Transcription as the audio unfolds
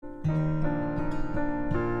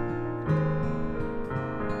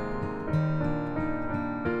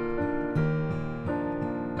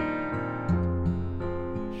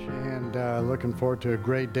forward to a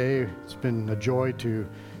great day. It's been a joy to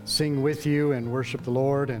sing with you and worship the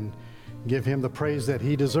Lord and give Him the praise that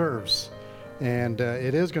He deserves. And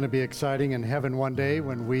it is going to be exciting in heaven one day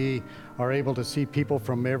when we are able to see people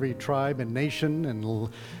from every tribe and nation and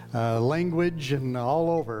language and all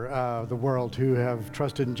over the world who have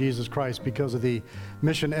trusted in Jesus Christ because of the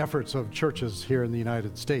mission efforts of churches here in the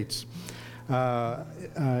United States.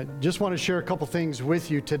 Just want to share a couple things with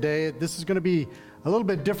you today. This is going to be a little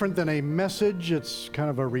bit different than a message. It's kind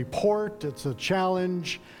of a report. It's a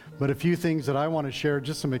challenge, but a few things that I want to share,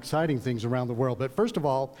 just some exciting things around the world. But first of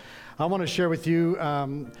all, I want to share with you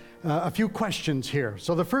a few questions here.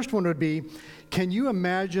 So the first one would be, can you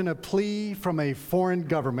imagine a plea from a foreign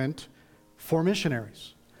government for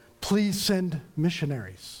missionaries? Please send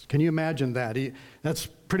missionaries. Can you imagine that? That's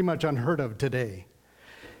pretty much unheard of today.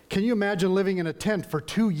 Can you imagine living in a tent for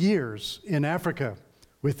 2 years in Africa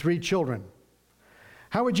with 3 children?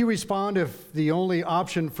 How would you respond if the only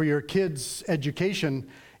option for your kids' education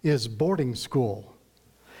is boarding school,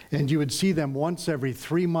 and you would see them once every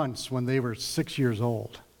 3 months when they were 6 years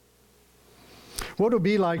old? What would it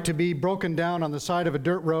be like to be broken down on the side of a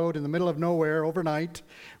dirt road in the middle of nowhere overnight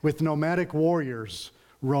with nomadic warriors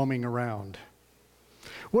roaming around?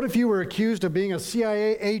 What if you were accused of being a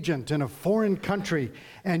CIA agent in a foreign country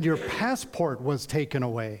and your passport was taken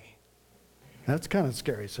away? That's kind of a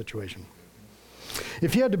scary situation.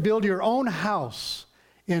 If you had to build your own house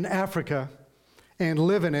in Africa and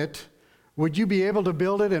live in it, would you be able to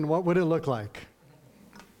build it, and what would it look like?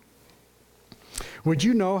 Would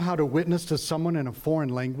you know how to witness to someone in a foreign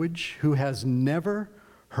language who has never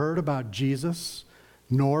heard about Jesus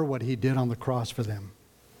nor what He did on the cross for them?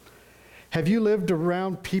 Have you lived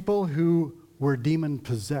around people who were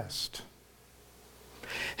demon-possessed?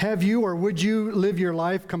 Have you, or would you live your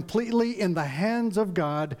life completely in the hands of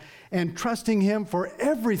God and trusting Him for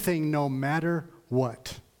everything no matter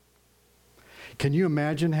what? Can you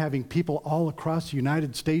imagine having people all across the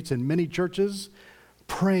United States and many churches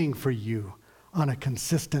praying for you on a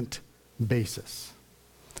consistent basis?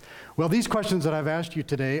 Well, these questions that I've asked you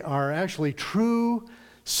today are actually true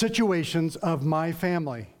situations of my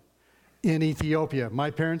family in Ethiopia.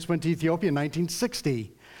 My parents went to Ethiopia in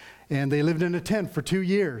 1960, and they lived in a tent for 2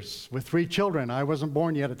 years with 3 children. I wasn't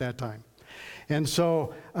born yet at that time. And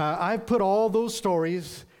so I've put all those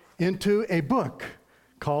stories into a book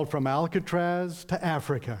called From Alcatraz to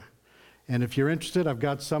Africa. And if you're interested, I've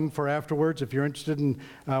got some for afterwards. If you're interested in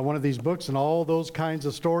one of these books and all those kinds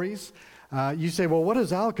of stories, you say, well, what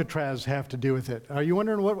does Alcatraz have to do with it? Are you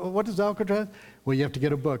wondering what is Alcatraz? Well, you have to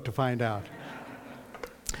get a book to find out.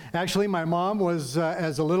 Actually, my mom was,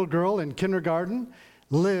 as a little girl in kindergarten,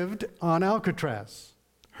 lived on Alcatraz.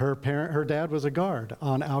 Her dad was a guard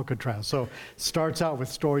on Alcatraz. So it starts out with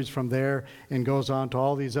stories from there and goes on to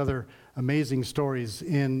all these other amazing stories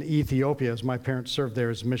in Ethiopia as my parents served there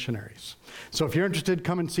as missionaries. So if you're interested,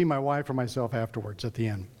 come and see my wife or myself afterwards at the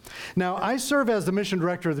end. Now, I serve as the mission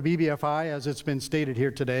director of the BBFI, as it's been stated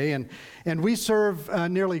here today, and we serve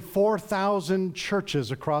nearly 4,000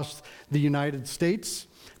 churches across the United States,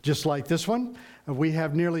 just like this one. We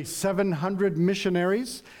have nearly 700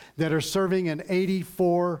 missionaries that are serving in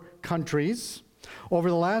 84 countries. Over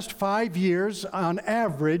the last 5 years, on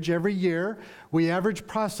average, every year, we average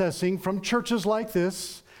processing from churches like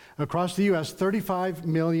this across the U.S. $35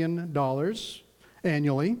 million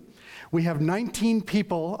annually. We have 19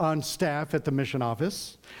 people on staff at the mission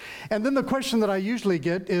office. And then the question that I usually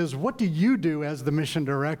get is, what do you do as the mission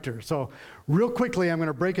director? So real quickly, I'm going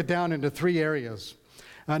to break it down into 3 areas.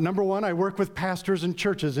 Number one, I work with pastors and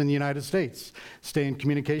churches in the United States. Stay in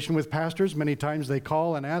communication with pastors. Many times they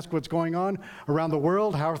call and ask what's going on around the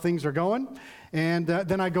world, how things are going. And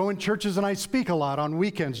then I go in churches and I speak a lot on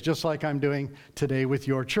weekends, just like I'm doing today with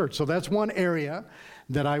your church. So that's one area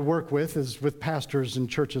that I work with, is with pastors and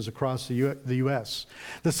churches across the U.S.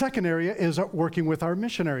 The second area is working with our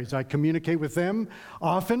missionaries. I communicate with them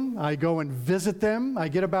often. I go and visit them. I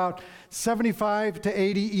get about 75 to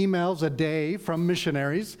 80 emails a day from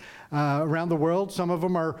missionaries around the world. Some of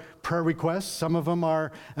them are prayer requests. Some of them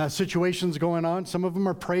are situations going on. Some of them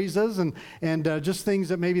are praises and just things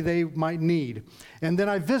that maybe they might need. And then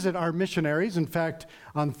I visit our missionaries. In fact,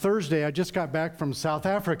 on Thursday, I just got back from South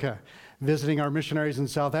Africa, visiting our missionaries in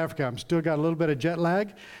South Africa. I'm still got a little bit of jet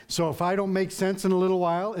lag, so if I don't make sense in a little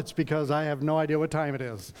while, it's because I have no idea what time it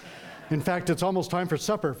is. In fact, it's almost time for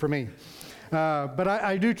supper for me. But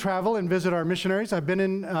I do travel and visit our missionaries. I've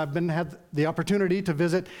had the opportunity to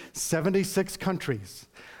visit 76 countries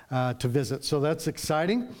to visit. So that's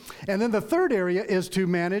exciting. And then the third area is to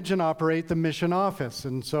manage and operate the mission office.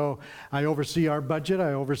 And so I oversee our budget,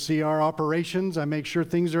 I oversee our operations, I make sure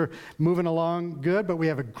things are moving along good, but we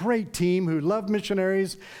have a great team who love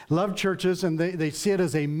missionaries, love churches, and they see it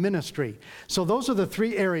as a ministry. So those are the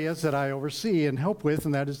three areas that I oversee and help with,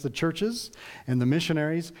 and that is the churches and the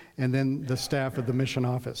missionaries and then the staff of the mission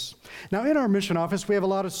office. Now in our mission office, we have a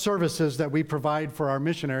lot of services that we provide for our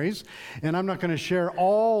missionaries, and I'm not going to share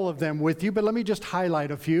all of them with you, but let me just highlight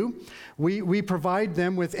a few. We provide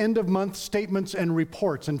them with end-of-month statements and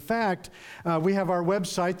reports. In fact, we have our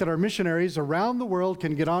website that our missionaries around the world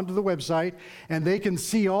can get onto the website, and they can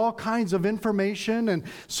see all kinds of information and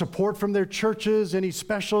support from their churches, any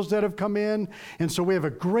specials that have come in. And so we have a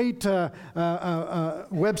great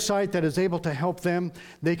website that is able to help them.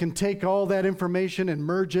 They can take all that information and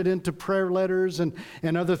merge it into prayer letters and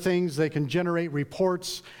other things. They can generate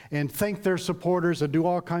reports and thank their supporters and do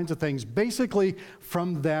all kinds of things, basically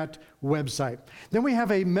from that website. Then we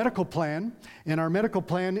have a medical plan, and our medical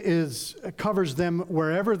plan covers them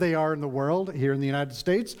wherever they are in the world, here in the United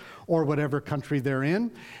States or whatever country they're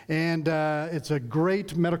in. And it's a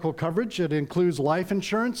great medical coverage. It includes life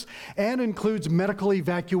insurance and includes medical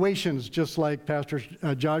evacuations, just like Pastor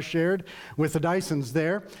Josh shared with the Dysons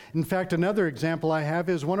there. In fact, another example I have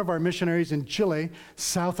is one of our missionaries in Chile,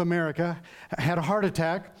 South America, had a heart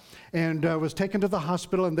attack and was taken to the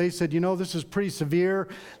hospital, and they said, this is pretty severe.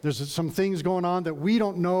 There's some things going on that we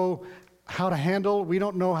don't know how to handle. We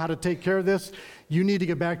don't know how to take care of this. You need to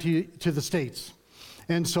get back to the States.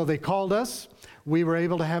 And so they called us. We were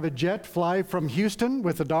able to have a jet fly from Houston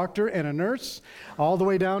with a doctor and a nurse all the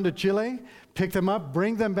way down to Chile, pick them up,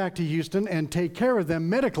 bring them back to Houston, and take care of them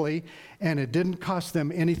medically, and it didn't cost them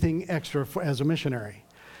anything extra as a missionary.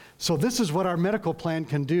 So this is what our medical plan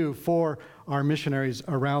can do for our missionaries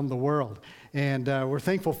around the world, and we're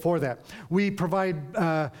thankful for that. We provide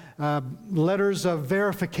letters of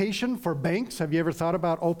verification for banks. Have you ever thought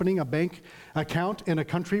about opening a bank account in a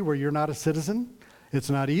country where you're not a citizen?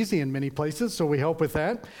 It's not easy in many places, so we help with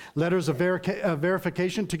that. Letters of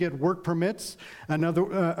verification to get work permits, another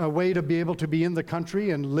a way to be able to be in the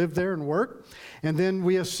country and live there and work. And then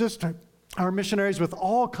we assist our missionaries with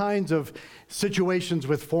all kinds of situations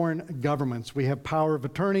with foreign governments. We have power of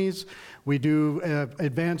attorneys. We do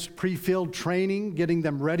advanced pre-field training, getting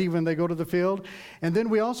them ready when they go to the field. And then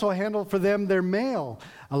we also handle for them their mail.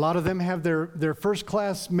 A lot of them have their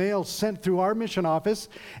first-class mail sent through our mission office,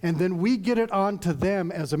 and then we get it on to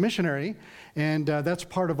them as a missionary. And that's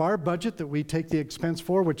part of our budget that we take the expense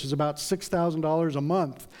for, which is about $6,000 a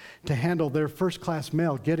month to handle their first-class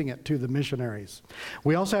mail, getting it to the missionaries.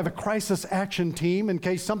 We also have a crisis action team in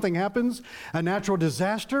case something happens, a natural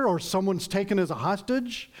disaster, or someone's taken as a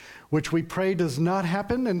hostage, which we pray does not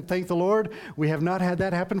happen, and thank the Lord, we have not had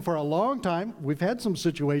that happen for a long time. We've had some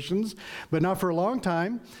situations, but not for a long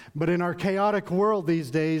time. But in our chaotic world these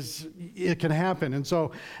days, it can happen. And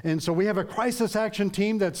so we have a crisis action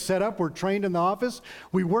team that's set up. We're trained in the office.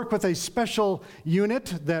 We work with a special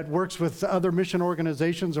unit that works with other mission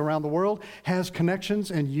organizations around the world, has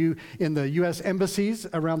connections in the U.S. embassies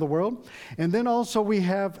around the world. And then also we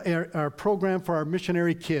have our program for our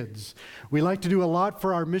missionary kids. We like to do a lot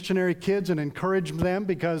for our missionary kids and encourage them,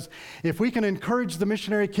 because if we can encourage the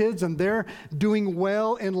missionary kids and they're doing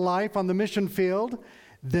well in life on the mission field,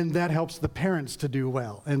 then that helps the parents to do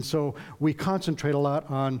well. And so we concentrate a lot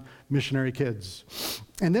on missionary kids.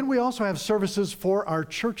 And then we also have services for our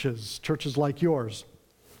churches like yours.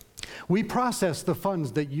 We process the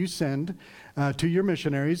funds that you send to your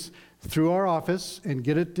missionaries through our office and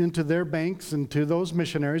get it into their banks and to those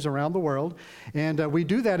missionaries around the world. And we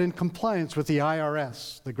do that in compliance with the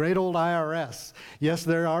IRS, the great old IRS. Yes,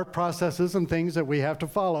 there are processes and things that we have to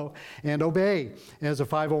follow and obey as a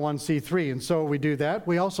 501c3. And so we do that.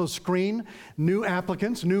 We also screen new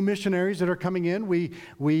applicants, new missionaries that are coming in. We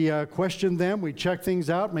question them. We check things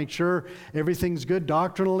out, make sure everything's good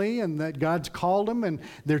doctrinally and that God's called them and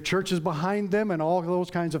their church is behind them and all those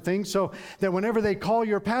kinds of things, so that whenever they call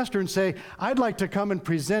your pastor and say, I'd like to come and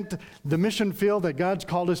present the mission field that God's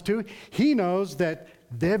called us to, he knows that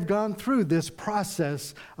they've gone through this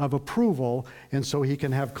process of approval, and so he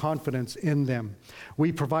can have confidence in them.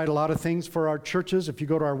 We provide a lot of things for our churches. If you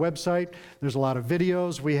go to our website, there's a lot of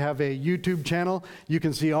videos. We have a YouTube channel. You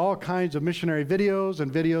can see all kinds of missionary videos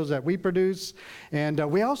and videos that we produce. And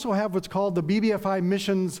we also have what's called the BBFI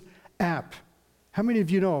Missions app. How many of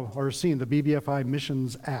you know or have seen the BBFI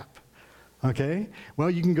Missions app? Okay, well,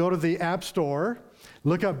 you can go to the App Store,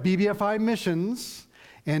 look up BBFI Missions,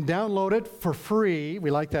 and download it for free. We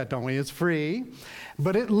like that, don't we? It's free.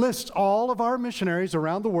 But it lists all of our missionaries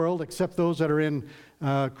around the world, except those that are in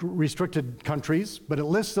restricted countries, but it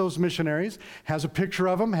lists those missionaries, has a picture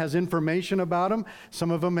of them, has information about them. Some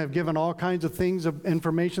of them have given all kinds of things of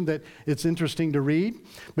information that it's interesting to read.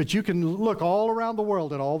 But you can look all around the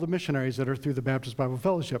world at all the missionaries that are through the Baptist Bible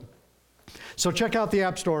Fellowship. So check out the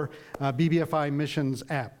App Store, BBFI Missions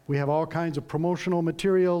app. We have all kinds of promotional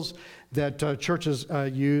materials that churches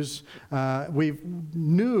use.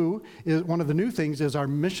 One of the new things is our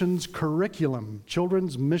missions curriculum,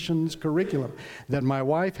 children's missions curriculum that my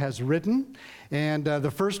wife has written. And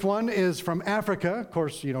the first one is from Africa. Of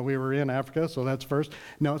course, we were in Africa, so that's first.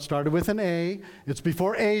 No, it started with an A. It's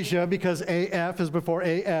before Asia because AF is before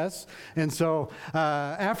AS. And so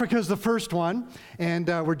Africa is the first one. And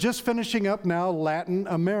we're just finishing up now Latin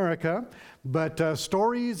America. But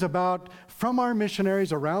stories from our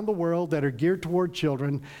missionaries around the world that are geared toward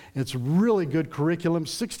children. It's really good curriculum,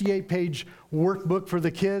 68-page workbook for the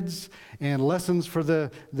kids and lessons for the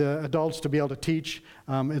adults to be able to teach.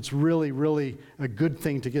 It's really, really a good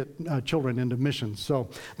thing to get children into missions. So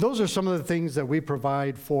those are some of the things that we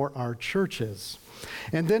provide for our churches.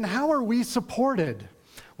 And then how are we supported?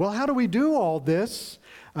 Well, how do we do all this?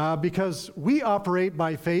 Because we operate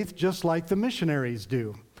by faith just like the missionaries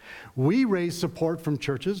do. We raise support from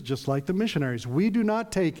churches just like the missionaries. We do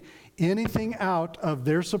not take anything out of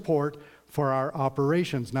their support for our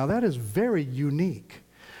operations. Now, that is very unique.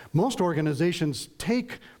 Most organizations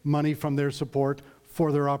take money from their support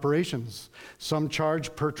for their operations. Some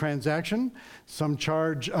charge per transaction, some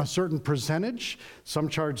charge a certain percentage, some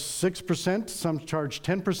charge 6%, some charge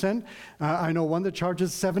 10%. I know one that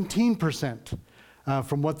charges 17%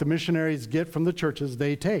 from what the missionaries get from the churches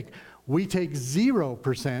they take. We take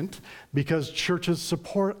 0% because churches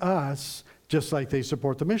support us just like they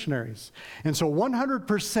support the missionaries. And so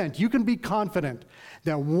 100%, you can be confident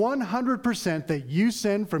that 100% that you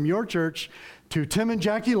send from your church to Tim and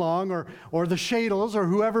Jackie Long or the Shadles or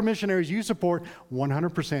whoever missionaries you support,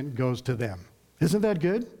 100% goes to them. Isn't that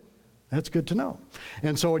good? That's good to know.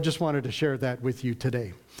 And so I just wanted to share that with you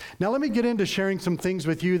today. Now let me get into sharing some things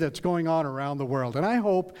with you that's going on around the world. And I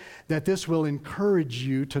hope that this will encourage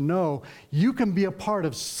you to know you can be a part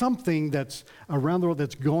of something that's around the world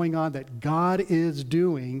that's going on that God is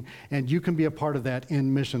doing, and you can be a part of that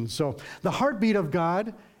in missions. So the heartbeat of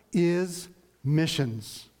God is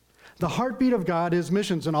missions. The heartbeat of God is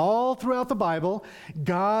missions. And all throughout the Bible,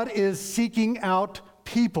 God is seeking out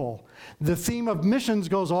people. The theme of missions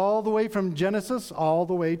goes all the way from Genesis all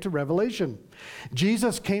the way to Revelation.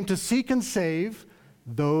 Jesus came to seek and save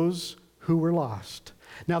those who were lost.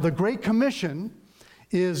 Now, the Great Commission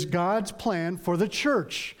is God's plan for the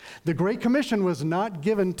church. The Great Commission was not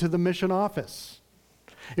given to the mission office.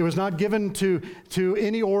 It was not given to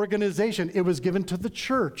any organization. It was given to the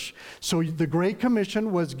church. So the Great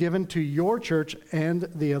Commission was given to your church and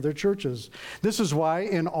the other churches. This is why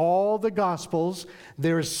in all the Gospels,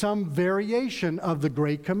 there is some variation of the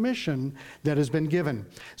Great Commission that has been given.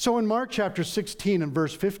 So in Mark chapter 16 and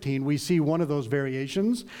verse 15, we see one of those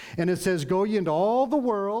variations. And it says, "Go ye into all the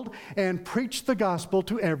world and preach the gospel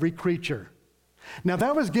to every creature." Now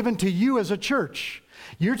that was given to you as a church.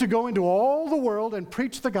 You're to go into all the world and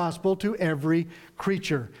preach the gospel to every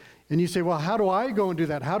creature. And you say, well, how do I go and do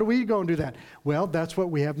that? How do we go and do that? Well, that's what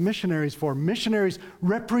we have missionaries for. Missionaries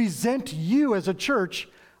represent you as a church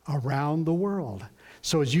around the world.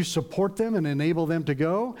 So as you support them and enable them to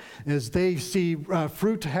go, as they see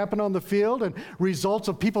fruit happen on the field and results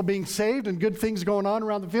of people being saved and good things going on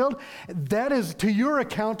around the field, that is to your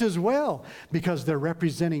account as well, because they're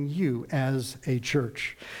representing you as a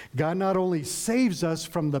church. God not only saves us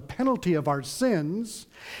from the penalty of our sins,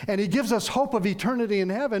 and He gives us hope of eternity in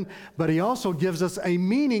heaven, but He also gives us a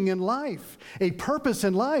meaning in life, a purpose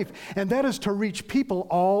in life, and that is to reach people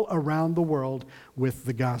all around the world with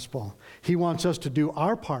the gospel. He wants us to do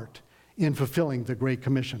our part in fulfilling the Great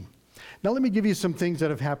Commission. Now let me give you some things that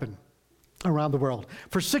have happened around the world.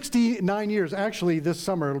 For 69 years, actually this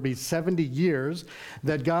summer it'll be 70 years,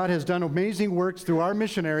 that God has done amazing works through our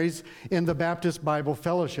missionaries in the Baptist Bible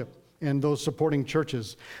Fellowship and those supporting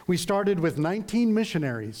churches. We started with 19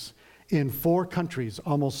 missionaries in 4 countries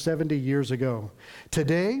almost 70 years ago.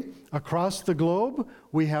 Today, across the globe,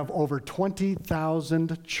 we have over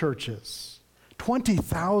 20,000 churches.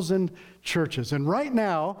 20,000 churches. And right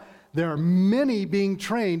now, there are many being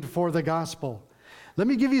trained for the gospel. Let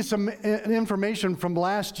me give you some information from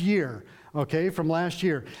last year. From last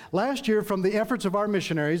year. Last year, from the efforts of our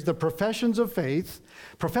missionaries, the professions of faith,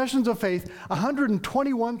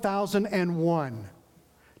 121,001.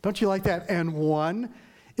 Don't you like that? And one?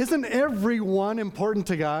 Isn't every one important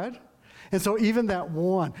to God? And so even that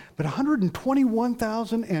one, but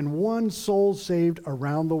 121,001 souls saved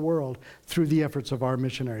around the world through the efforts of our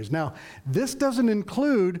missionaries. Now, this doesn't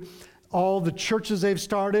include all the churches they've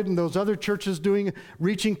started and those other churches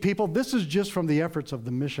reaching people. This is just from the efforts of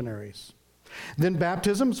the missionaries. Then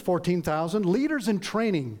baptisms, 14,000. Leaders in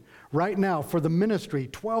training right now for the ministry,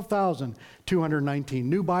 12,219.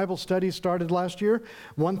 New Bible studies started last year,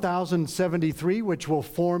 1,073, which will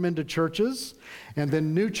form into churches. And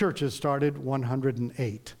then new churches started,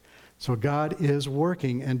 108. So God is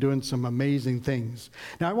working and doing some amazing things.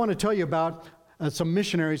 Now I want to tell you about some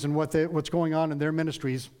missionaries and what's going on in their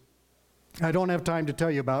ministries. I don't have time to tell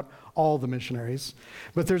you about all the missionaries,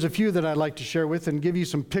 but there's a few that I'd like to share with and give you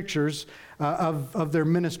some pictures of their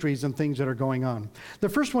ministries and things that are going on. The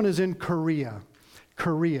first one is in Korea.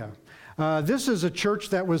 This is a church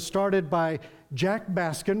that was started by Jack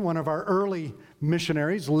Baskin, one of our early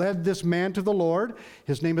missionaries, led this man to the Lord.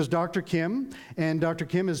 His name is Dr. Kim, and Dr.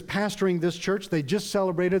 Kim is pastoring this church. They just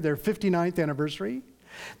celebrated their 59th anniversary.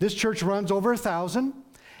 This church runs over 1,000.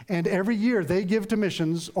 And every year they give to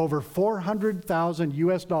missions over $400,000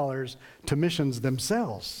 US to missions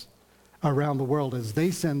themselves around the world as they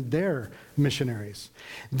send their missionaries.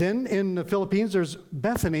 Then in the Philippines, there's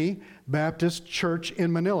Bethany Baptist Church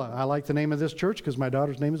in Manila. I like the name of this church because my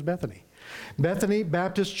daughter's name is Bethany. Bethany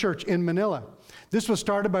Baptist Church in Manila. This was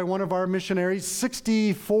started by one of our missionaries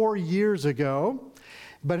 64 years ago.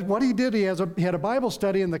 But what he did, he had a Bible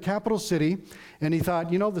study in the capital city, and he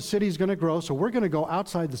thought, the city's going to grow, so we're going to go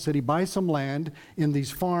outside the city, buy some land in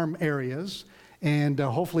these farm areas, and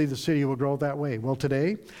hopefully the city will grow that way. Well,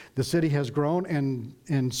 today, the city has grown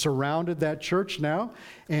and surrounded that church now,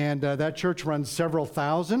 and that church runs several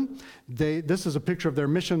thousand. This is a picture of their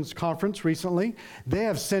missions conference recently. They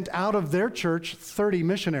have sent out of their church 30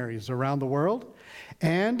 missionaries around the world.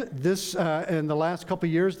 And this, in the last couple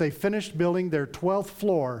of years, they finished building their 12th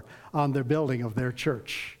floor on their building of their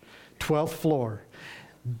church. 12th floor.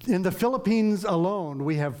 In the Philippines alone,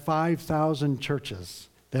 we have 5,000 churches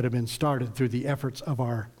that have been started through the efforts of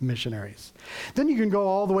our missionaries. Then you can go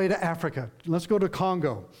all the way to Africa. Let's go to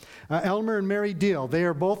Congo. Elmer and Mary Deal, they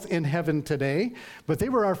are both in heaven today, but they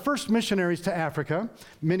were our first missionaries to Africa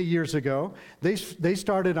many years ago. They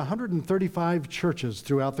started 135 churches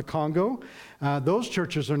throughout the Congo. Those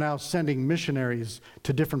churches are now sending missionaries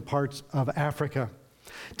to different parts of Africa.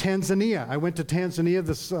 Tanzania. I went to Tanzania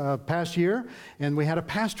this past year, and we had a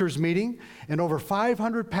pastors' meeting, and over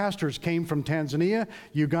 500 pastors came from Tanzania,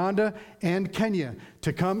 Uganda, and Kenya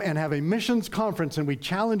to come and have a missions conference, and we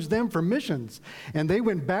challenged them for missions. And they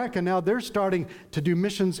went back, and now they're starting to do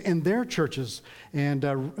missions in their churches and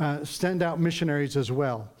send out missionaries as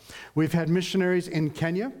well. We've had missionaries in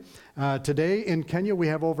Kenya. Today in Kenya, we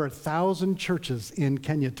have over 1,000 churches in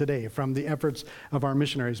Kenya today from the efforts of our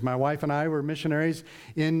missionaries. My wife and I were missionaries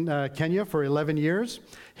in Kenya for 11 years.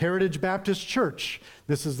 Heritage Baptist Church.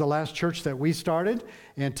 This is the last church that we started,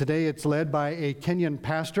 and today it's led by a Kenyan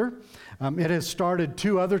pastor. It has started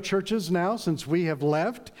 2 other churches now since we have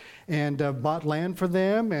left and bought land for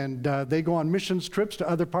them, and they go on missions trips to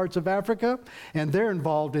other parts of Africa, and they're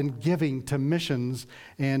involved in giving to missions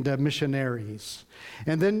and missionaries.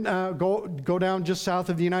 And then go down just south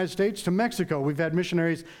of the United States to Mexico. We've had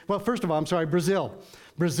missionaries, well, first of all, Brazil.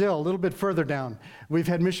 Brazil, a little bit further down. We've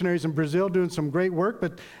had missionaries in Brazil doing some great work,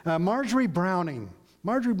 but Marjorie Browning.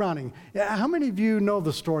 How many of you know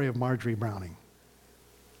the story of Marjorie Browning?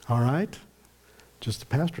 All right. Just the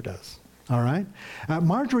pastor does. All right.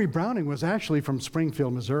 Marjorie Browning was actually from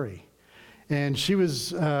Springfield, Missouri. And she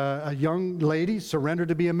was a young lady, surrendered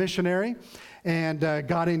to be a missionary, and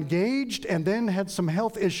got engaged and then had some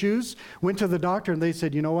health issues, went to the doctor, and they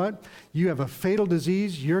said, you know what? You have a fatal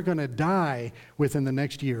disease. You're going to die within the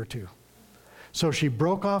next year or 2. So she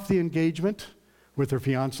broke off the engagement with her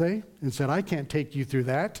fiance and said, I can't take you through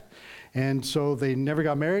that. And so they never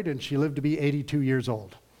got married, and she lived to be 82 years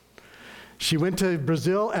old. She went to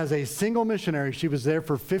Brazil as a single missionary. She was there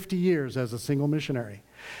for 50 years as a single missionary.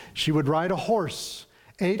 She would ride a horse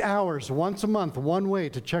 8 hours once a month, one way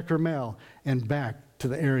to check her mail and back to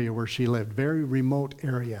the area where she lived, very remote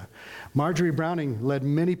area. Marjorie Browning led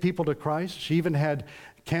many people to Christ. She even had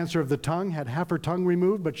cancer of the tongue, had half her tongue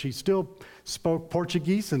removed, but she still spoke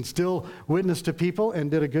Portuguese and still witnessed to people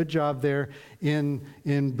and did a good job there in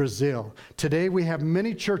Brazil. Today we have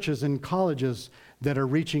many churches and colleges that are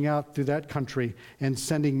reaching out through that country and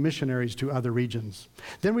sending missionaries to other regions.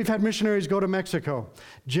 Then we've had missionaries go to Mexico.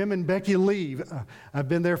 Jim and Becky Lee, I've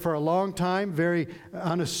been there for a long time, very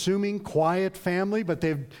unassuming, quiet family, but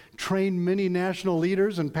they've trained many national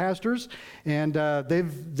leaders and pastors, and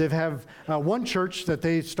they've have one church that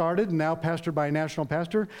they started, and now pastored by a national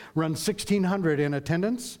pastor, runs 1,600 in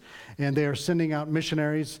attendance, and they are sending out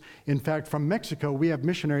missionaries. In fact, from Mexico, we have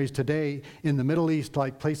missionaries today in the Middle East,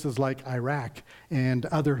 like places like Iraq and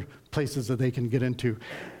other places that they can get into.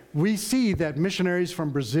 We see that missionaries from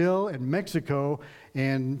Brazil and Mexico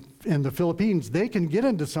and the Philippines, they can get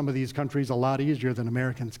into some of these countries a lot easier than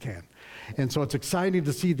Americans can. And so it's exciting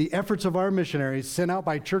to see the efforts of our missionaries sent out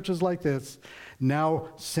by churches like this, now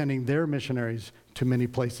sending their missionaries to many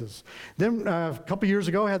places. Then a couple years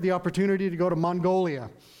ago, I had the opportunity to go to Mongolia.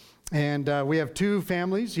 And we have two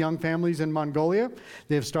families, young families in Mongolia.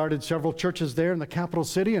 They've started several churches there in the capital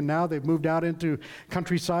city, and now they've moved out into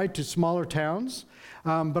countryside to smaller towns.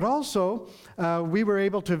 But also, we were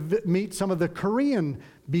able to meet some of the Korean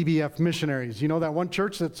BBF missionaries. You know that one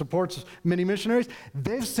church that supports many missionaries?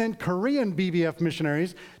 They've sent Korean BBF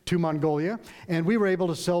missionaries to Mongolia, and we were able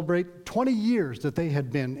to celebrate 20 years that they had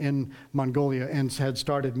been in Mongolia and had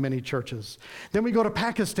started many churches. Then we go to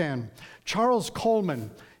Pakistan. Charles Coleman.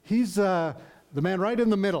 He's the man right in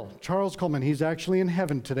the middle, Charles Coleman. He's actually in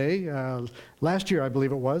heaven today. Last year, I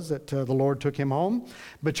believe it was, that the Lord took him home.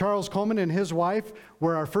 But Charles Coleman and his wife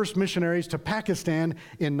were our first missionaries to Pakistan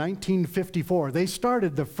in 1954. They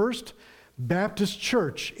started the first Baptist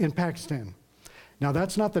church in Pakistan. Now,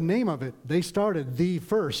 that's not the name of it. They started the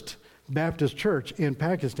first Baptist church in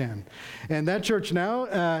Pakistan. And that church now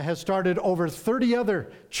has started over 30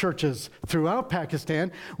 other churches throughout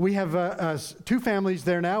Pakistan. We have two families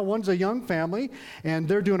there now. One's a young family, and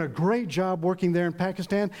they're doing a great job working there in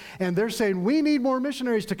Pakistan. And they're saying, we need more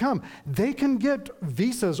missionaries to come. They can get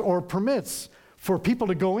visas or permits for people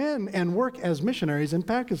to go in and work as missionaries in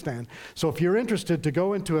Pakistan. So if you're interested to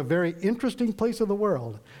go into a very interesting place of the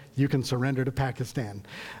world, you can surrender to Pakistan.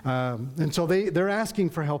 And so they're asking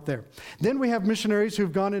for help there. Then we have missionaries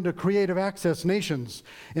who've gone into creative access nations,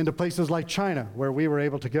 into places like China, where we were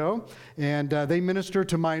able to go. And they minister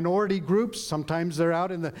to minority groups. Sometimes they're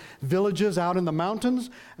out in the villages, out in the mountains.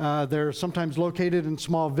 They're sometimes located in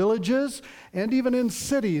small villages and even in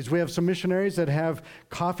cities. We have some missionaries that have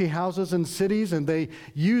coffee houses in cities, and they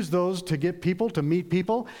use those to get people, to meet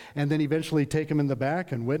people, and then eventually take them in the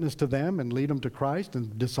back and witness to them and lead them to Christ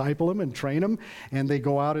and disciple them and train them. And they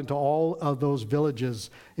go out into all of those villages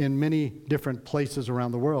in many different places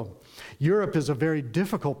around the world. Europe is a very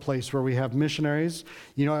difficult place where we have missionaries.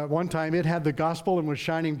 You know, at one time it had the gospel and was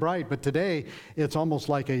shining bright, but today it's almost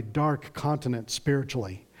like a dark continent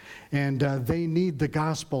spiritually. And they need the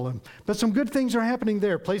gospel. But some good things are happening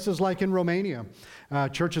there. Places like in Romania.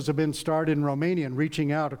 Churches have been started in Romania and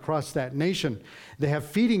reaching out across that nation. They have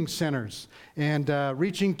feeding centers and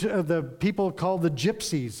reaching to the people called the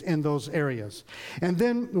gypsies in those areas. And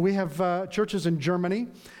then we have churches in Germany.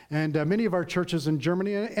 And many of our churches in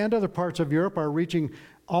Germany and other parts of Europe are reaching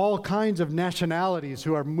all kinds of nationalities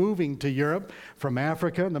who are moving to Europe from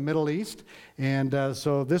Africa and the Middle East. And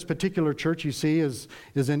so this particular church you see is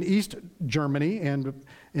in East Germany, and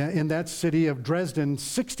in that city of Dresden,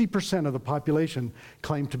 60% of the population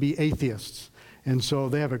claim to be atheists. And so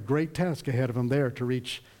they have a great task ahead of them there to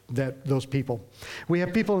reach those people. We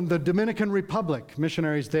have people in the Dominican Republic,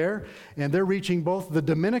 missionaries there, and they're reaching both the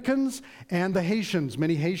Dominicans and the Haitians.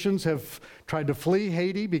 Many Haitians have tried to flee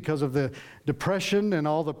Haiti because of the depression and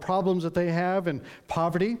all the problems that they have and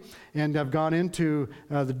poverty, and have gone into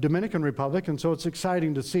the Dominican Republic. And so it's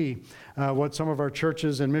exciting to see what some of our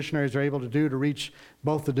churches and missionaries are able to do to reach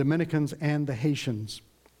both the Dominicans and the Haitians.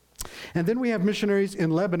 And then we have missionaries in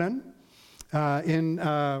Lebanon.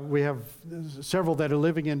 We have several that are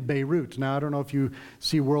living in Beirut. Now, I don't know if you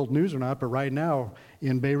see world news or not, but right now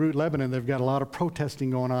in Beirut, Lebanon, they've got a lot of protesting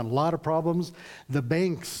going on, a lot of problems. The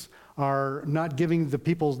banks are not giving the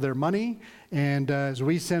people their money, and as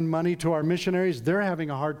we send money to our missionaries, they're having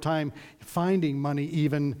a hard time finding money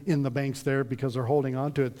even in the banks there because they're holding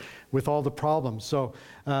on to it with all the problems. So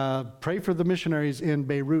pray for the missionaries in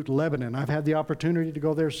Beirut, Lebanon. I've had the opportunity to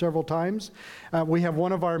go there several times. We have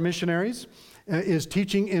one of our missionaries is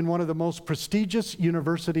teaching in one of the most prestigious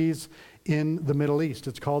universities in the Middle East.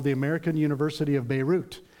 It's called the American University of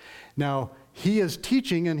Beirut. Now, he is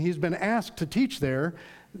teaching, and he's been asked to teach there,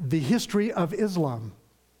 the history of Islam.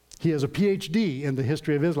 He has a PhD in the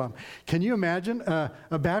history of Islam. Can you imagine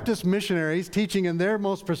a Baptist missionaries teaching in their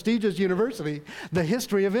most prestigious university the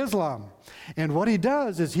history of Islam? And what he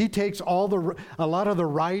does is he takes a lot of the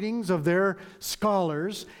writings of their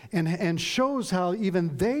scholars and shows how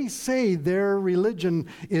even they say their religion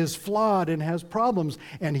is flawed and has problems.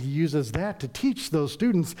 And he uses that to teach those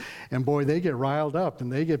students. And boy, they get riled up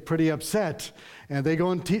and they get pretty upset. And they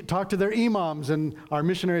go and talk to their imams, and our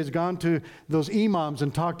missionary has gone to those imams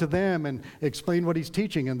and talked to them and explained what he's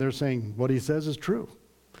teaching, and they're saying what he says is true.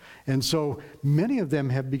 And so many of them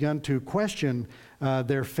have begun to question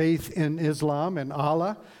their faith in Islam and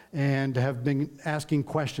Allah, and have been asking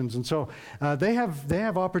questions. And so they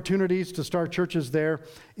have opportunities to start churches there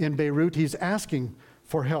in Beirut. He's asking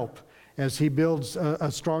for help as he builds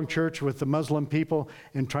a strong church with the Muslim people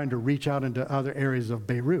and trying to reach out into other areas of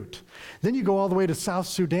Beirut. Then you go all the way to South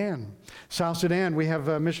Sudan. South Sudan, we have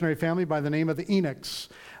a missionary family by the name of the Enochs.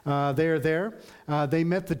 They are there. They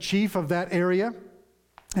met the chief of that area,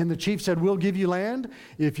 and the chief said, "We'll give you land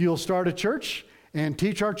if you'll start a church and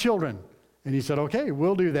teach our children." And he said, "Okay,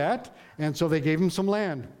 we'll do that." And so they gave him some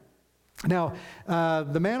land. Now,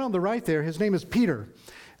 the man on the right there, his name is Peter.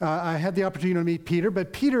 I had the opportunity to meet Peter,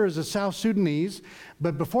 but Peter is a South Sudanese.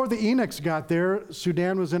 But before the Enochs got there,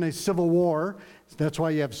 Sudan was in a civil war. That's why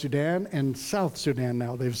you have Sudan and South Sudan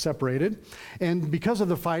now. They've separated. And because of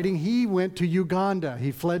the fighting, he went to Uganda.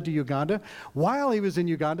 He fled to Uganda. While he was in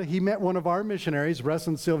Uganda, he met one of our missionaries, Russ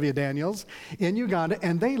and Sylvia Daniels, in Uganda,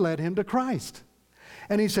 and they led him to Christ.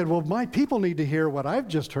 And he said, "Well, my people need to hear what I've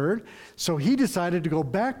just heard." So he decided to go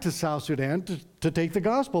back to South Sudan to take the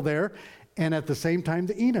gospel there. And at the same time,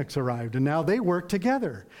 the Enochs arrived. And now they work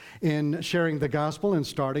together in sharing the gospel and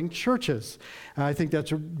starting churches. I think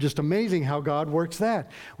that's just amazing how God works that.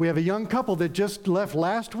 We have a young couple that just left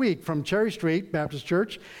last week from Cherry Street Baptist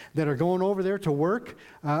Church that are going over there to work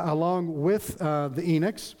along with the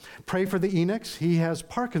Enochs. Pray for the Enochs. He has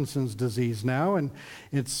Parkinson's disease now, and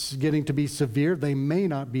it's getting to be severe. They may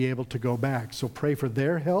not be able to go back. So pray for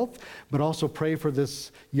their health, but also pray for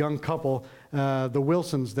this young couple, the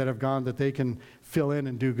Wilsons, that have gone, that they can fill in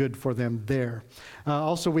and do good for them there.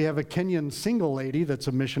 Also, we have a Kenyan single lady that's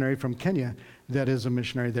a missionary from Kenya that is a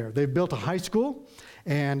missionary there. They've built a high school,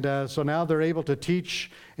 and so now they're able to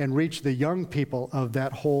teach and reach the young people of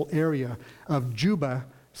that whole area of Juba,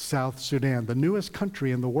 South Sudan, the newest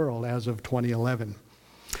country in the world as of 2011.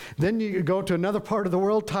 Then you go to another part of the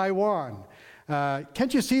world, Taiwan.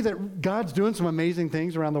 Can't you see that God's doing some amazing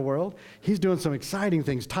things around the world? He's doing some exciting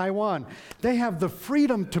things. Taiwan, they have the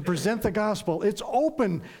freedom to present the gospel. It's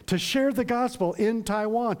open to share the gospel in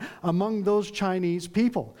Taiwan among those Chinese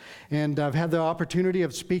people. And I've had the opportunity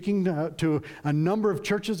of speaking to a number of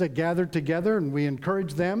churches that gathered together, and we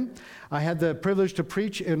encourage them. I had the privilege to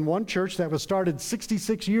preach in one church that was started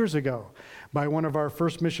 66 years ago by one of our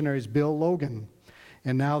first missionaries, Bill Logan.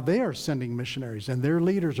 And now they are sending missionaries, and their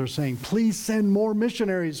leaders are saying, "Please send more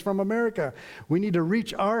missionaries from America. We need to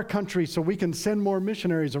reach our country so we can send more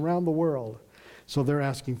missionaries around the world." So they're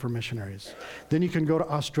asking for missionaries. Then you can go to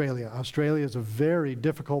Australia. Australia is a very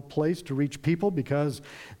difficult place to reach people because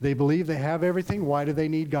they believe they have everything. Why do they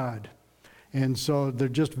need God? And so they're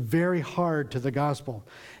just very hard to the gospel.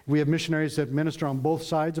 We have missionaries that minister on both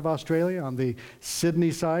sides of Australia, on the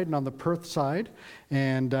Sydney side and on the Perth side,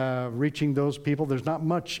 and reaching those people. There's not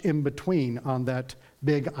much in between on that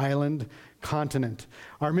big island continent.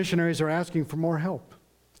 Our missionaries are asking for more help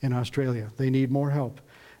in Australia. They need more help,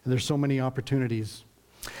 and there's so many opportunities.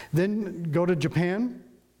 Then go to Japan.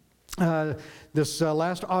 This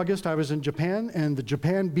last August, I was in Japan, and the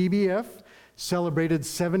Japan BBF celebrated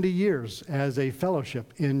 70 years as a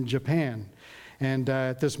fellowship in Japan. And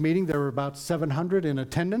at this meeting, there were about 700 in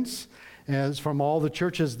attendance as from all the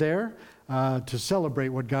churches there to celebrate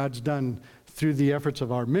what God's done through the efforts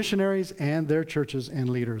of our missionaries and their churches and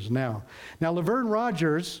leaders now. Now, Laverne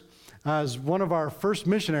Rogers is one of our first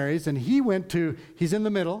missionaries, and he's in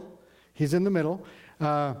the middle. He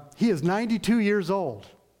is 92 years old.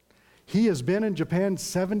 He has been in Japan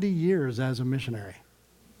 70 years as a missionary.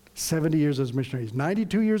 70 years as a missionary. He's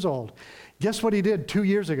 92 years old. Guess what he did 2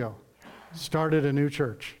 years ago? Started a new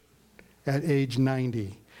church at age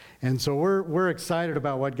 90. And so we're excited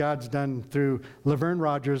about what God's done through Laverne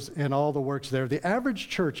Rogers and all the works there. The average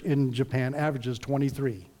church in Japan averages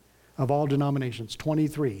 23 of all denominations,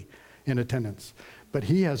 23 in attendance. But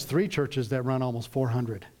he has 3 churches that run almost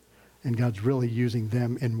 400. And God's really using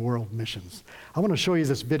them in world missions. I want to show you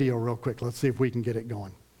this video real quick. Let's see if we can get it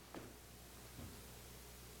going.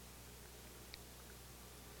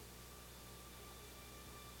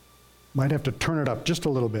 Might have to turn it up just a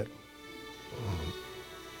little bit.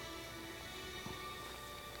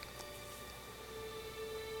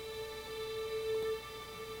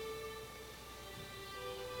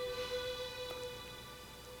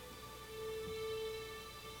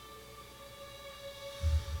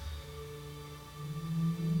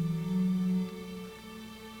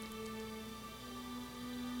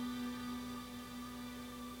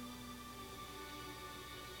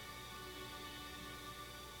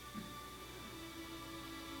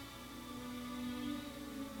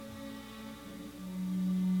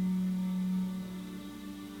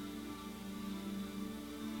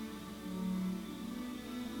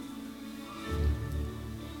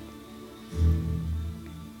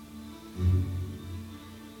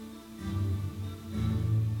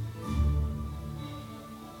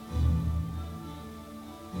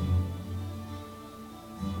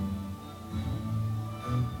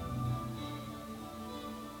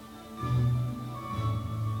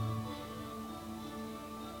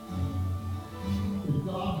 If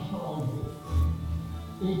God calls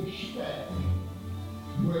you, expect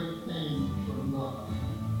great things from God.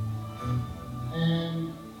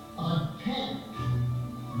 And attempt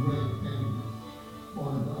great things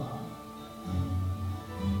for God.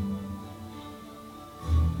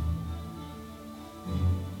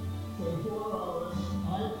 So for us,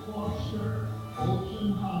 I foster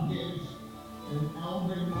Olson Hopkins and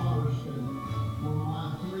Alvin Morrison were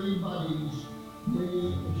my three buddies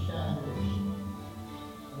re-established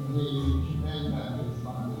in the Japan Baptist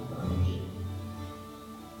Bible Fellowship.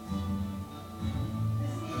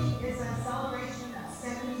 This meeting is a celebration of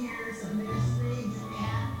 70 years of ministry in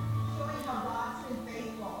Japan, showing how God's been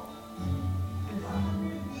faithful. There's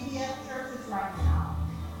 100 BDF churches right now,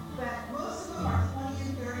 but most of them are 20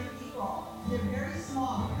 and 30 people. They're very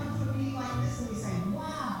small. We come to a meeting like this and we say,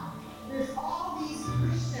 wow, there's all these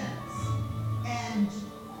Christians, and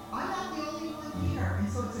I'm not the only one here,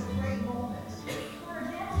 and so it's a great moment. For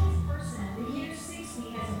a Japanese person, the year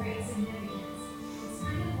 60 has a great significance. It's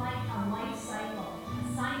kind of like a life cycle,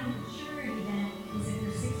 a sign of maturity then is if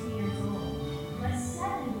you're 60 years old. But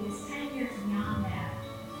 70 is 10 years beyond that.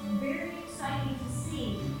 Very exciting to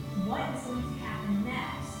see what is going to happen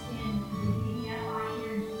next in the BDFI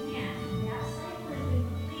here in Japan. That cycle has been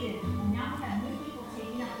completed, and now we have new people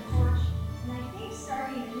taking up the torch, and I think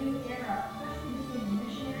starting a new era, especially between the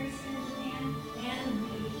missionaries in Japan and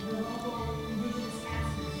the local indigenous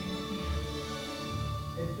pastors in Japan.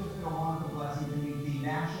 It's just been a wonderful blessing to meet the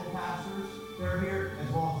national pastors that are here, as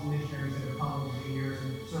well as the missionaries that have come over the years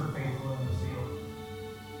and served faithfully in this field.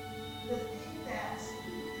 The thing that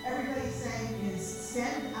everybody's saying is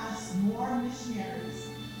send us more missionaries,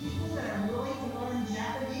 people that are willing to learn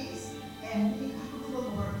Japanese and lead people to the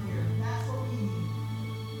Lord here. That's what we need.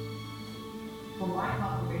 For my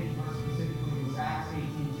confirmation verse specifically was Acts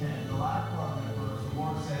 18:10. The latter part of that verse, the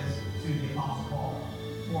Lord says to the Apostle Paul,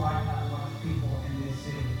 "For I have much people in this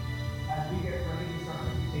city." As we get ready to start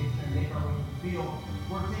reputation and make our way to the field,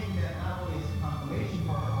 we're taking that not only as a confirmation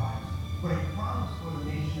for our lives, but a promise for the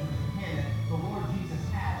nation of Japan that the Lord Jesus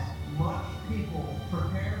has much people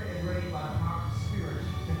prepared and ready by the power of the Spirit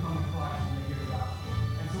to come to Christ and to hear the gospel.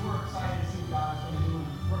 And so we're excited to see what God is going to do.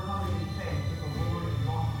 We're coming in faith that the Lord is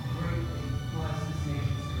going to greatly bless this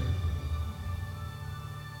nation spiritually.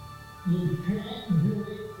 You can't do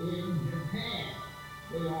it in Japan,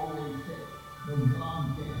 they always say, but God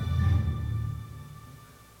can.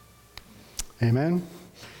 Amen.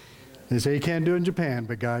 They say you can't do it in Japan,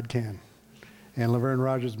 but God can. And Laverne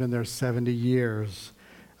Rogers has been there 70 years.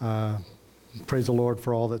 Praise the Lord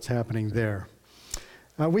for all that's happening there.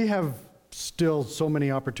 We have still so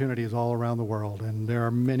many opportunities all around the world, and there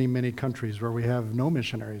are many, many countries where we have no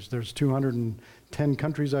missionaries. There's 210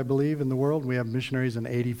 countries, I believe, in the world. We have missionaries in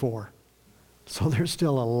 84. So there's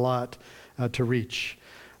still a lot to reach.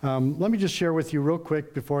 Let me just share with you real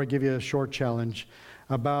quick before I give you a short challenge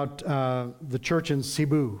about the church in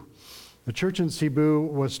Cebu. The church in Cebu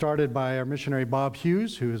was started by our missionary Bob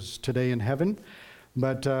Hughes, who is today in heaven.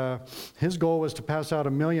 But his goal was to pass out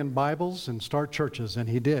 1 million Bibles and start churches, and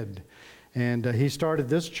he did. And he started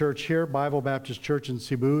this church here, Bible Baptist Church in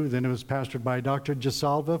Cebu. Then it was pastored by Dr.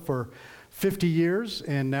 Gisalva for 50 years,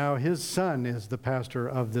 and now his son is the pastor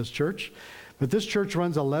of this church. But this church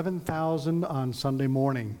runs 11,000 on Sunday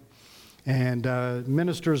morning and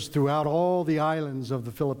ministers throughout all the islands of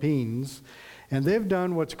the Philippines. And they've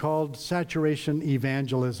done what's called saturation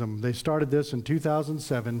evangelism. They started this in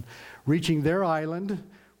 2007, reaching their island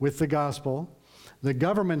with the gospel. The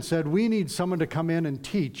government said, we need someone to come in and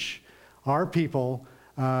teach our people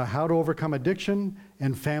how to overcome addiction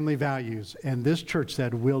and family values. And this church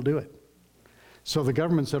said, we'll do it. So the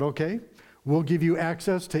government said, okay, we'll give you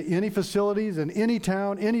access to any facilities in any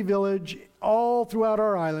town, any village, all throughout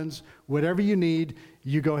our islands. Whatever you need,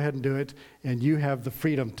 you go ahead and do it, and you have the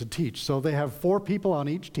freedom to teach. So they have 4 people on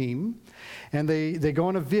each team, and they go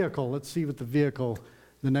in a vehicle. Let's see what the vehicle,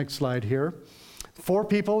 the next slide here. 4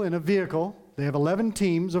 people in a vehicle. They have 11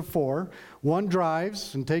 teams of 4. One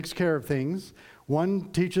drives and takes care of things. One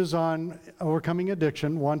teaches on overcoming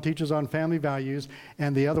addiction. One teaches on family values,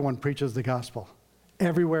 and the other one preaches the gospel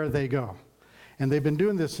everywhere they go. And they've been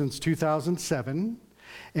doing this since 2007.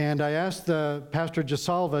 And I asked Pastor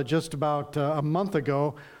Gisalva just about a month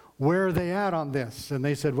ago, where are they at on this? And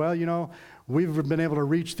they said, well, you know, we've been able to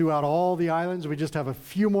reach throughout all the islands. We just have a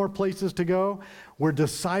few more places to go. We're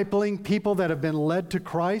discipling people that have been led to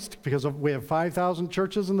Christ because we have 5,000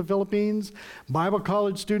 churches in the Philippines. Bible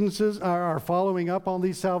college students are following up on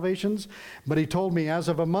these salvations. But he told me as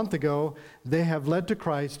of a month ago, they have led to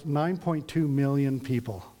Christ 9.2 million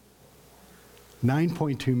people.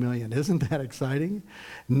 9.2 million. Isn't that exciting?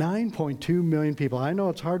 9.2 million people. I know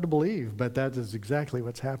it's hard to believe, but that is exactly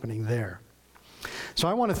what's happening there. So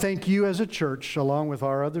I want to thank you as a church, along with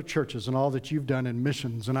our other churches, and all that you've done in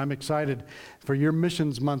missions. And I'm excited for your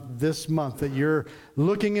missions month this month, that you're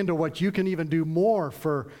looking into what you can even do more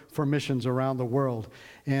for missions around the world.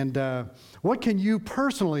 And what can you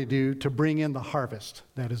personally do to bring in the harvest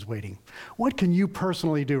that is waiting? What can you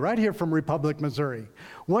personally do right here from Republic, Missouri?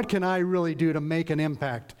 What can I really do to make an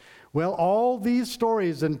impact? Well, all these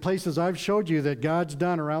stories and places I've showed you that God's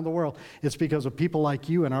done around the world, it's because of people like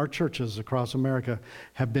you and our churches across America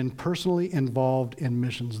have been personally involved in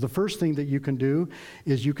missions. The first thing that you can do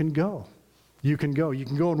is you can go. You can go. You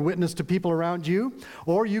can go and witness to people around you,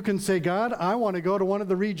 or you can say, God, I want to go to one of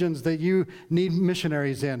the regions that you need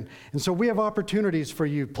missionaries in. And so we have opportunities for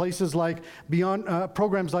you, places like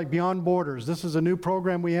programs like Beyond Borders. This is a new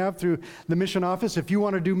program we have through the mission office. If you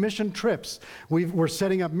want to do mission trips, we're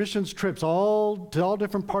setting up missions trips to all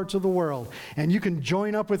different parts of the world. And you can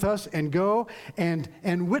join up with us and go and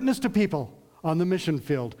witness to people on the mission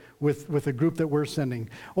field with a group that we're sending.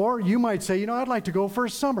 Or you might say, I'd like to go for a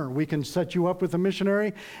summer. We can set you up with a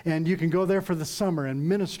missionary, and you can go there for the summer and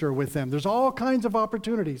minister with them. There's all kinds of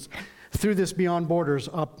opportunities through this Beyond Borders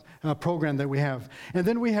program that we have. And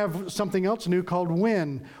then we have something else new called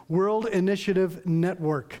WIN, World Initiative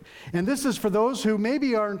Network. And this is for those who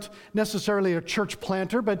maybe aren't necessarily a church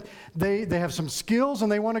planter, but they have some skills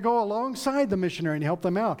and they want to go alongside the missionary and help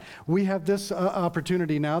them out. We have this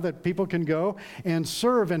opportunity now that people can go and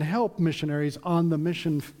serve and help missionaries on the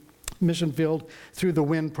mission field through the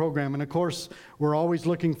WIN program. And of course, we're always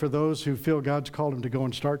looking for those who feel God's called them to go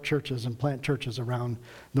and start churches and plant churches around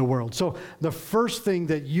the world. So the first thing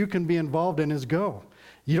that you can be involved in is go.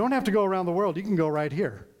 You don't have to go around the world. You can go right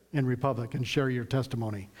here in Republic and share your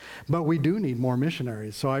testimony. But we do need more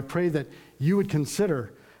missionaries. So I pray that you would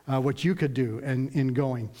consider what you could do in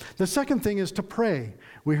going. The second thing is to pray.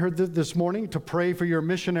 We heard this morning to pray for your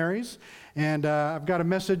missionaries. And I've got a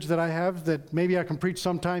message that I have that maybe I can preach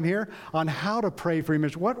sometime here on how to pray for your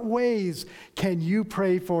missionaries. What ways can you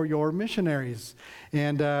pray for your missionaries?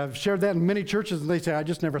 And I've shared that in many churches, and they say, I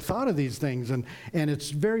just never thought of these things. And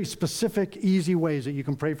it's very specific, easy ways that you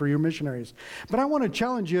can pray for your missionaries. But I want to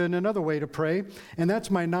challenge you in another way to pray, and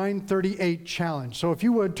that's my 938 challenge. So if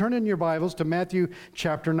you would, turn in your Bibles to Matthew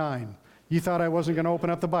chapter 9. You thought I wasn't going to open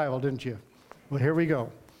up the Bible, didn't you? Well, here we go.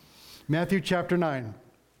 Matthew chapter 9.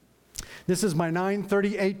 This is my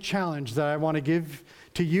 938 challenge that I want to give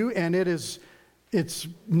to you, and it's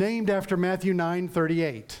named after Matthew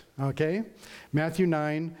 9:38, okay? Matthew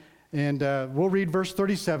 9, and we'll read verse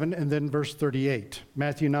 37 and then verse 38.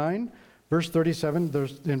 Matthew 9, verse 37,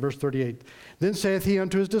 and verse 38. Then saith he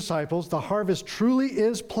unto his disciples, the harvest truly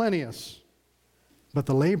is plenteous, but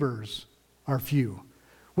the laborers are few.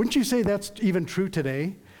 Wouldn't you say that's even true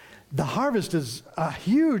today? The harvest is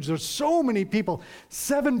huge. There's so many people,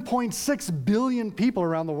 7.6 billion people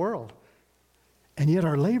around the world. And yet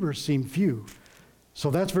our laborers seem few. So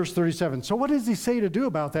that's verse 37. So what does he say to do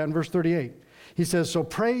about that in verse 38? He says, so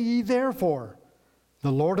pray ye therefore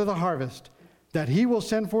the Lord of the harvest, that he will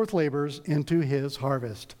send forth laborers into his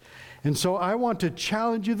harvest. And so I want to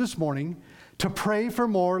challenge you this morning to pray for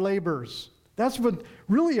more laborers. That's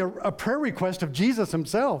really a prayer request of Jesus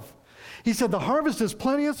himself. He said, the harvest is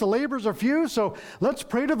plenteous, the laborers are few, so let's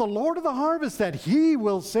pray to the Lord of the harvest that he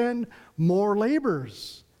will send more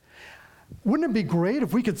laborers. Wouldn't it be great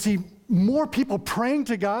if we could see more people praying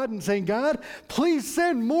to God and saying, God, please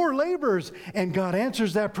send more laborers? And God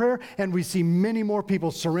answers that prayer, and we see many more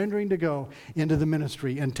people surrendering to go into the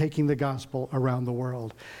ministry and taking the gospel around the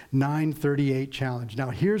world. 938 challenge. Now,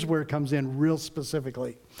 here's where it comes in real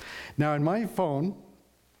specifically. Now, in my phone,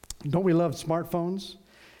 don't we love smartphones?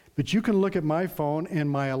 But you can look at my phone and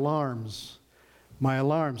my alarms. My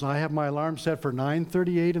alarms. I have my alarm set for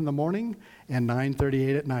 9:38 in the morning and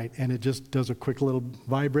 9:38 at night. And it just does a quick little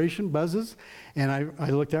vibration, buzzes. And I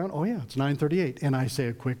look down, oh yeah, it's 9:38. And I say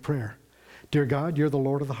a quick prayer. Dear God, you're the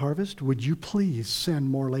Lord of the harvest. Would you please send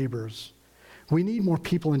more laborers? We need more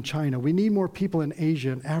people in China. We need more people in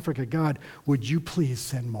Asia and Africa. God, would you please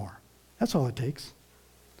send more? That's all it takes.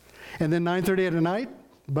 And then 9:38 at night,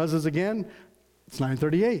 buzzes again. It's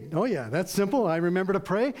 9:38. Oh yeah, that's simple. I remember to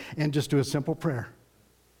pray and just do a simple prayer.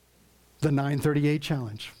 The 938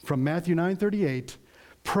 challenge. From Matthew 9:38,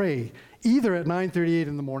 pray either at 9:38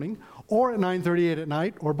 in the morning or at 9:38 at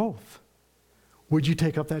night or both. Would you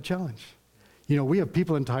take up that challenge? You know, we have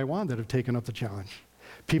people in Taiwan that have taken up the challenge.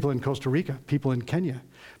 People in Costa Rica, people in Kenya,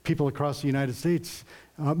 people across the United States,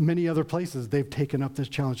 many other places, they've taken up this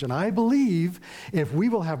challenge. And I believe if we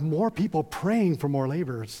will have more people praying for more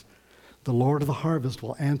laborers, the Lord of the harvest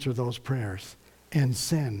will answer those prayers and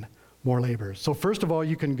send more laborers. So first of all,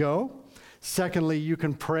 you can go. Secondly, you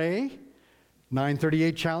can pray.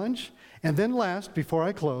 938 challenge. And then last, before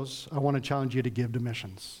I close, I want to challenge you to give to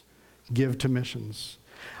missions. Give to missions.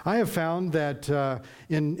 I have found that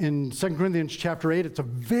in 2 Corinthians chapter 8, it's a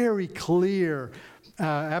very clear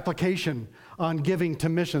application on giving to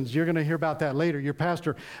missions. You're going to hear about that later, your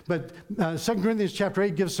pastor. But 2 Corinthians chapter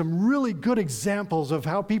 8 gives some really good examples of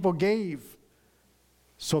how people gave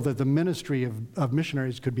so that the ministry of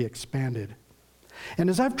missionaries could be expanded. And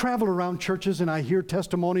as I've traveled around churches and I hear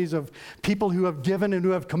testimonies of people who have given and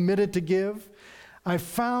who have committed to give, I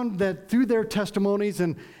found that through their testimonies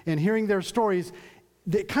and hearing their stories,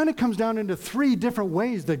 it kind of comes down into three different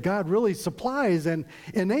ways that God really supplies and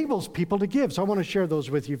enables people to give. So I want to share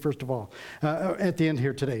those with you, first of all, at the end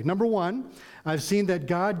here today. Number one, I've seen that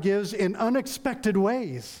God gives in unexpected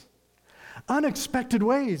ways. Unexpected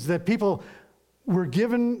ways that people were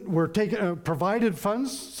taken, provided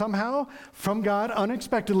funds somehow from God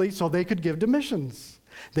unexpectedly so they could give to missions.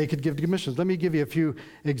 They could give to missions. Let me give you a few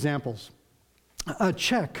examples. A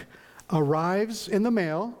check arrives in the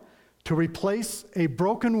mail to replace a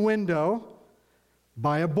broken window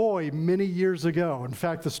by a boy many years ago. In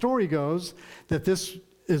fact, the story goes that this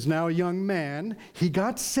is now a young man. He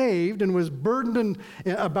got saved and was burdened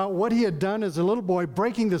about what he had done as a little boy,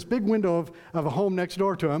 breaking this big window of a home next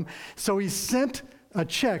door to him. So he sent a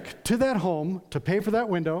check to that home to pay for that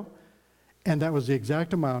window, and that was the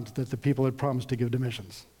exact amount that the people had promised to give to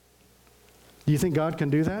missions. Do you think God can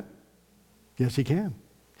do that? Yes, he can.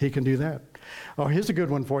 He can do that. Oh, here's a good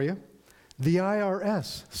one for you. The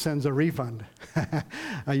IRS sends a refund.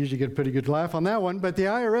 I usually get a pretty good laugh on that one, but the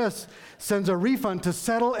IRS sends a refund to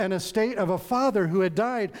settle an estate of a father who had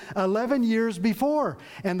died 11 years before,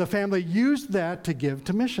 and the family used that to give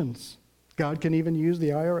to missions. God can even use the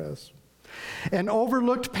IRS. An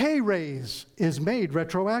overlooked pay raise is made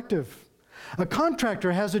retroactive. A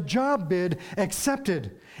contractor has a job bid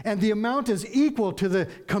accepted, and the amount is equal to the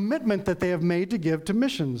commitment that they have made to give to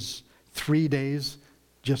missions 3 days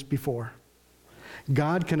just before.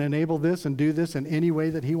 God can enable this and do this in any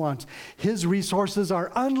way that he wants. His resources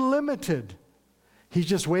are unlimited. He's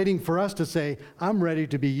just waiting for us to say, I'm ready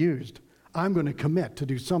to be used. I'm going to commit to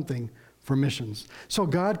do something for missions. So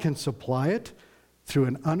God can supply it through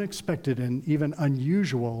an unexpected and even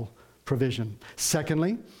unusual provision.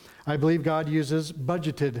 Secondly, I believe God uses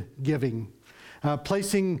budgeted giving,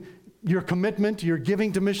 placing your commitment, your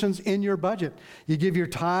giving to missions in your budget. You give your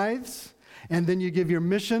tithes, and then you give your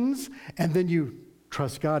missions, and then you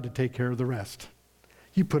trust God to take care of the rest.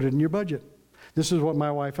 You put it in your budget. This is what my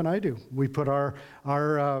wife and I do. We put our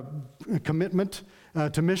commitment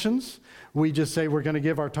to missions. We just say we're going to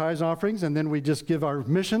give our tithes offerings, and then we just give our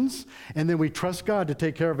missions, and then we trust God to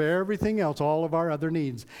take care of everything else, all of our other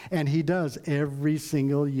needs. And he does every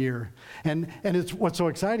single year. And it's what's so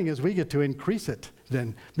exciting is we get to increase it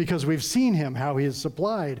then, because we've seen him, how he has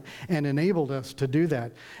supplied and enabled us to do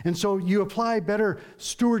that. And so you apply better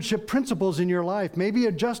stewardship principles in your life, maybe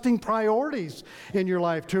adjusting priorities in your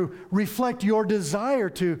life to reflect your desire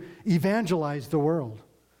to evangelize the world.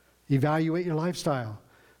 Evaluate your lifestyle.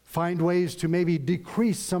 Find ways to maybe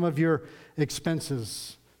decrease some of your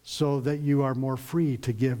expenses so that you are more free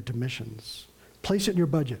to give to missions. Place it in your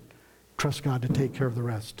budget. Trust God to take care of the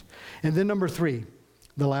rest. And then number three,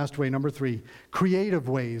 the last way, number three, creative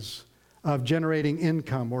ways of generating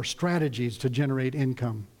income or strategies to generate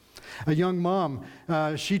income. A young mom,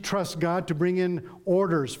 she trusts God to bring in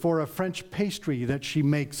orders for a French pastry that she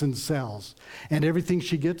makes and sells. And everything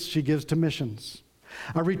she gets, she gives to missions.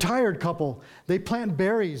 A retired couple, they plant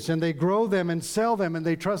berries and they grow them and sell them, and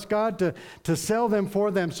they trust God to sell them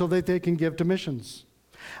for them so that they can give to missions.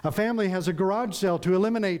 A family has a garage sale to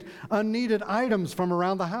eliminate unneeded items from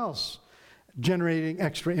around the house, generating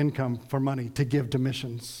extra income for money to give to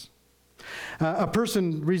missions. A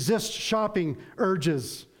person resists shopping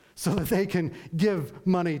urges so that they can give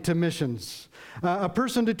money to missions. A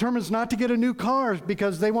person determines not to get a new car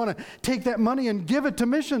because they want to take that money and give it to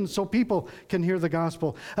missions so people can hear the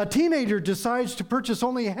gospel. A teenager decides to purchase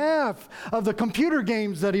only half of the computer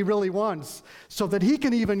games that he really wants so that he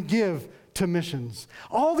can even give to missions.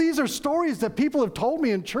 All these are stories that people have told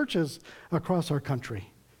me in churches across our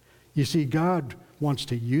country. You see, God wants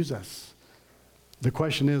to use us. The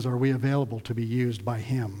question is, are we available to be used by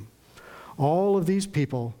him? All of these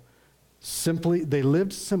people they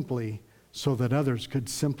lived simply so that others could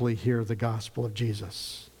simply hear the gospel of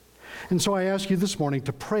Jesus. And so I ask you this morning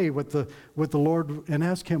to pray with the Lord and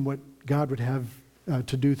ask him what God would have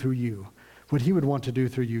to do through you. what he would want to do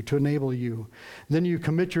through you, to enable you. Then you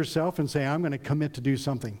commit yourself and say, I'm going to commit to do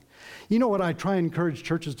something. You know what I try and encourage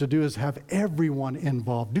churches to do is have everyone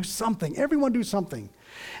involved. Do something. Everyone do something.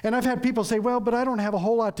 And I've had people say, well, but I don't have a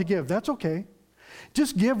whole lot to give. That's okay.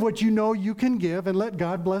 Just give what you know you can give and let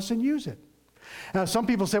God bless and use it. Some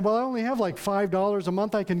people say, well, I only have like $5 a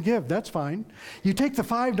month I can give. That's fine. You take the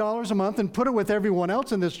 $5 a month and put it with everyone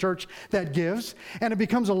else in this church that gives, and it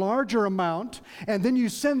becomes a larger amount, and then you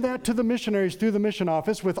send that to the missionaries through the mission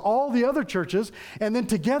office with all the other churches, and then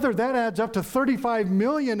together that adds up to $35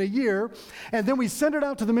 million a year, and then we send it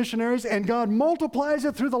out to the missionaries, and God multiplies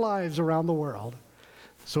it through the lives around the world.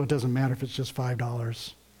 So it doesn't matter if it's just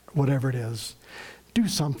 $5, whatever it is. Do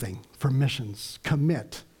something for missions.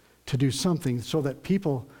 Commit to do something so that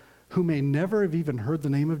people who may never have even heard the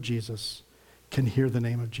name of Jesus can hear the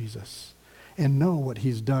name of Jesus and know what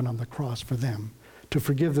he's done on the cross for them, to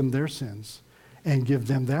forgive them their sins and give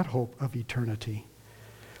them that hope of eternity.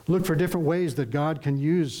 Look for different ways that God can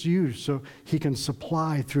use you so he can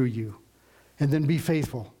supply through you, and then be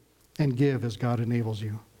faithful and give as God enables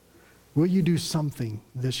you. Will you do something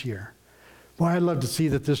this year? Boy, I'd love to see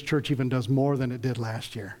that this church even does more than it did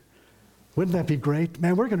last year. Wouldn't that be great?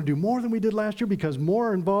 Man, we're going to do more than we did last year because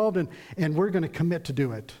more are involved, and we're going to commit to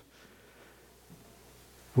do it.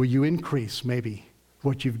 Will you increase maybe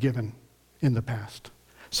what you've given in the past?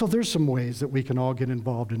 So there's some ways that we can all get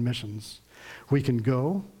involved in missions. We can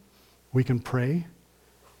go, we can pray,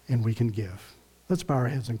 and we can give. Let's bow our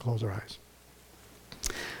heads and close our eyes.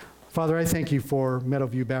 Father, I thank you for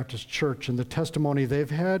Meadowview Baptist Church and the testimony they've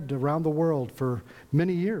had around the world for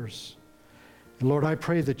many years. And Lord, I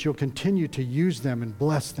pray that you'll continue to use them and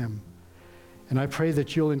bless them. And I pray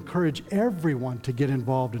that you'll encourage everyone to get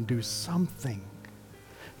involved and do something.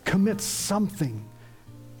 Commit something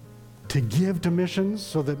to give to missions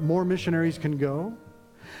so that more missionaries can go.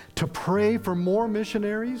 To pray for more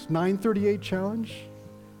missionaries, 938 Challenge.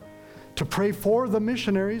 To pray for the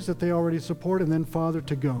missionaries that they already support, and then, Father,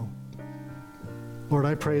 to go. Lord,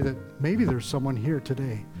 I pray that maybe there's someone here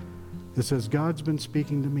today that says, God's been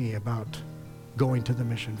speaking to me about going to the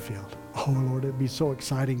mission field. Oh, Lord, it'd be so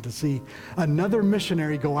exciting to see another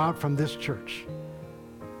missionary go out from this church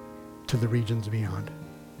to the regions beyond.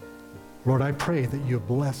 Lord, I pray that you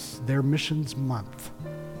bless their missions month,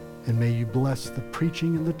 and may you bless the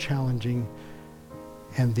preaching and the challenging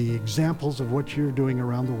and the examples of what you're doing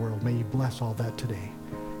around the world. May you bless all that today.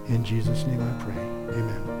 In Jesus' name I pray.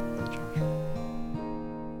 Amen.